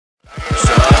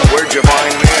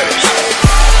divine mist.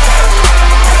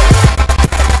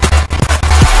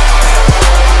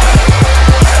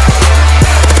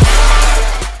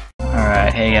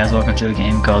 Alright, hey guys, welcome to a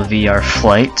game called VR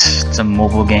Flight. It's a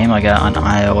mobile game I got on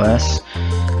iOS.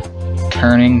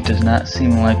 Turning does not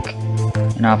seem like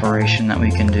an operation that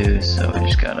we can do, so we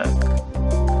just gotta...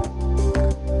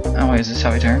 Oh wait, is this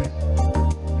how we turn?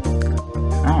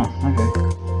 Oh, okay.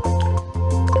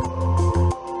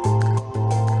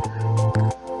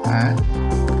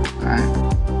 Alright,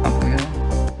 up we go.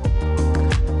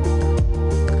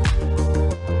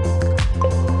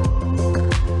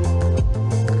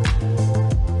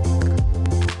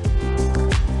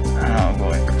 Oh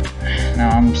boy. Now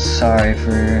I'm sorry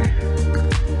for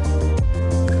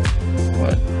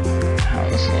how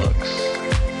this looks.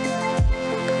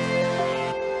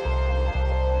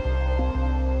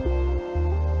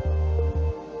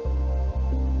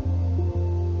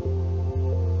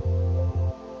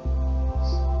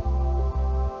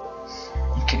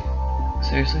 Okay,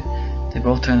 seriously? They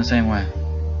both turn the same way.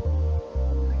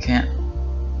 I can't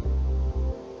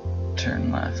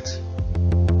turn left.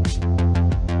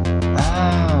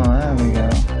 Oh, there we go.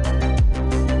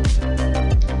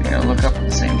 We gotta look up at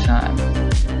the same time.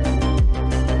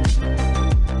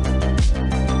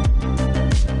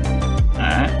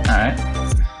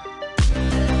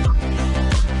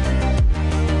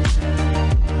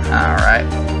 Alright.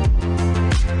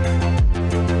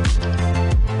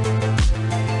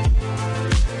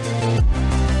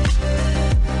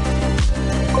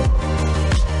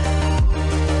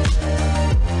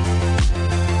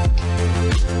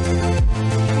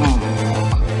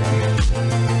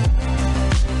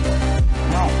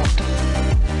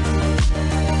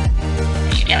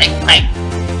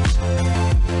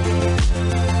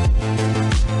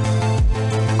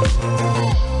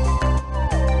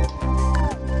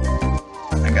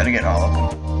 I gotta get all of them.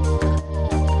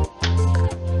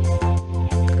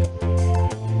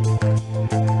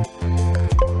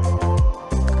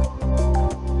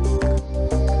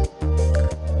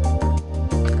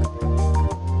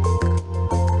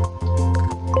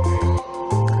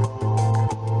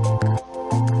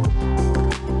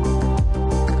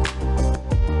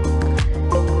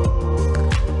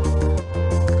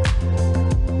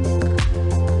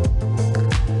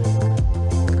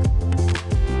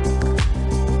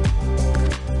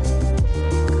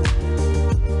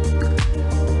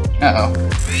 Uh-oh.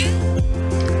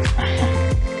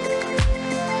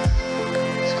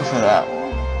 Let's go for that one.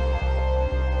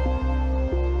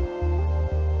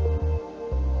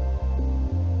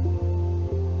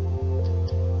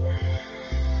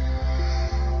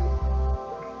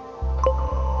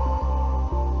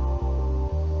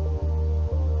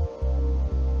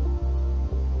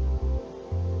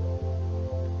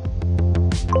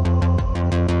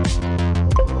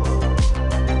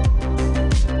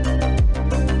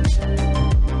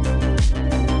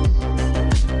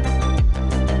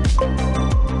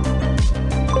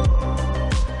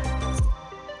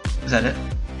 Is that it?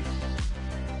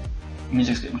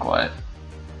 Music's getting quiet.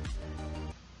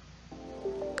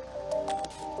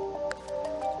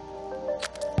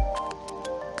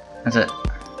 That's it.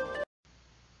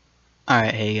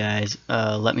 Alright, hey guys,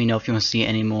 let me know if you want to see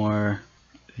any more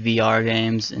VR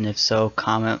games, and if so,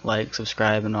 comment, like,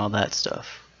 subscribe, and all that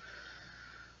stuff.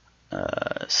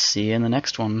 See you in the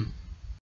next one.